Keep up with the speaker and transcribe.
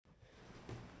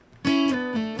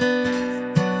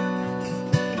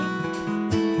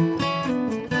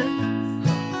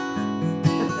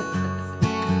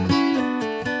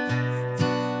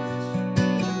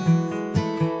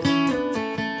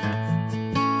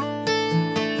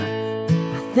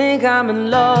think I'm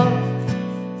in love.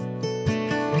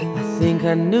 I think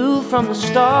I knew from the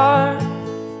start,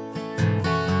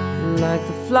 like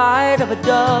the flight of a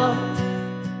dove,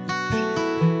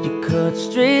 you cut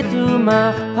straight through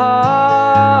my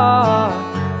heart.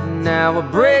 Now we're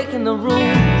breaking the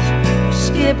rules, we're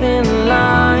skipping the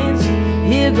lines.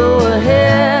 Here, go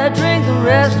ahead, drink the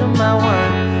rest of my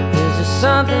wine. There's just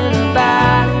something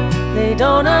about it they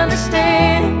don't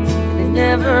understand, they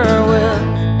never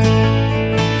will.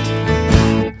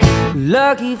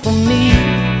 Lucky for me,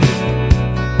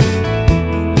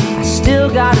 I still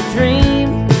got a dream.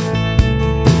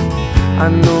 I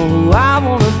know who I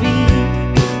wanna be,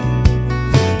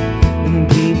 and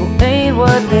people ain't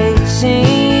what they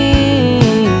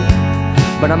seem.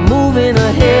 But I'm moving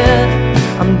ahead,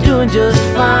 I'm doing just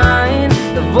fine.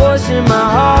 The voice in my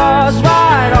heart's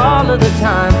right all of the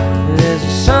time. There's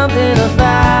just something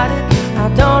about it I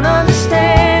don't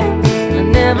understand, and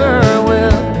I never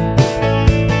will.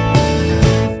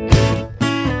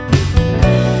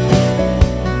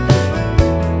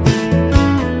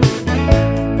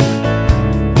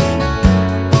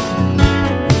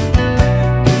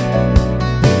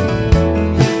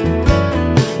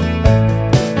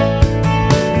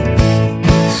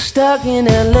 Stuck in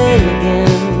LA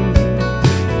again,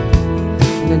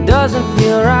 and it doesn't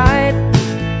feel right.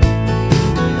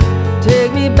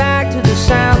 Take me back to the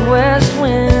southwest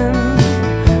wind,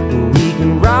 where we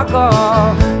can rock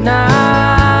all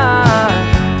night.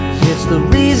 It's the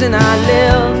reason I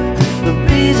live, the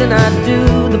reason I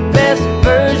do, the best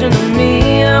version of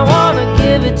me. I wanna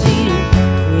give it to you,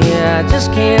 yeah, I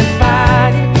just can't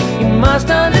fight it. You must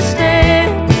understand,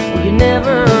 or you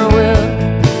never will.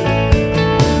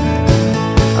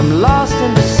 I'm lost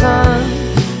in the sun,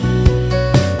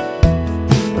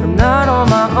 but I'm not on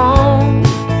my own.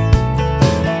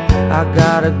 I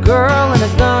got a girl and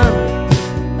a gun,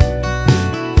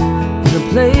 and a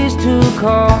place to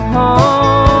call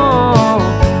home.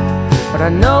 But I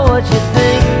know what you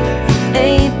think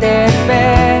ain't that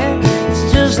bad.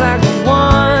 It's just like the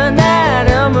one that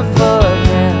Elmer Fudd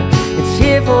had. It's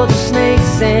here for the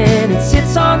snakes and it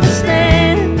sits on the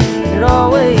stand, and it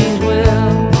always will.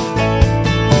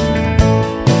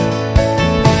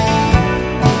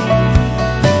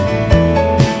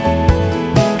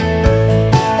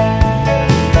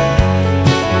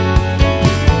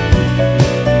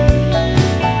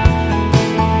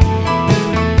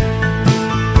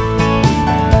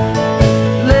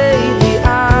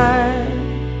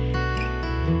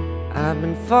 I've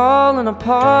been falling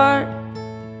apart,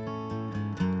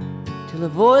 till a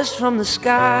voice from the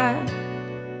sky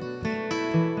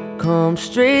comes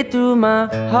straight through my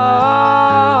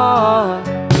heart,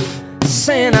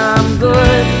 saying I'm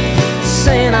good.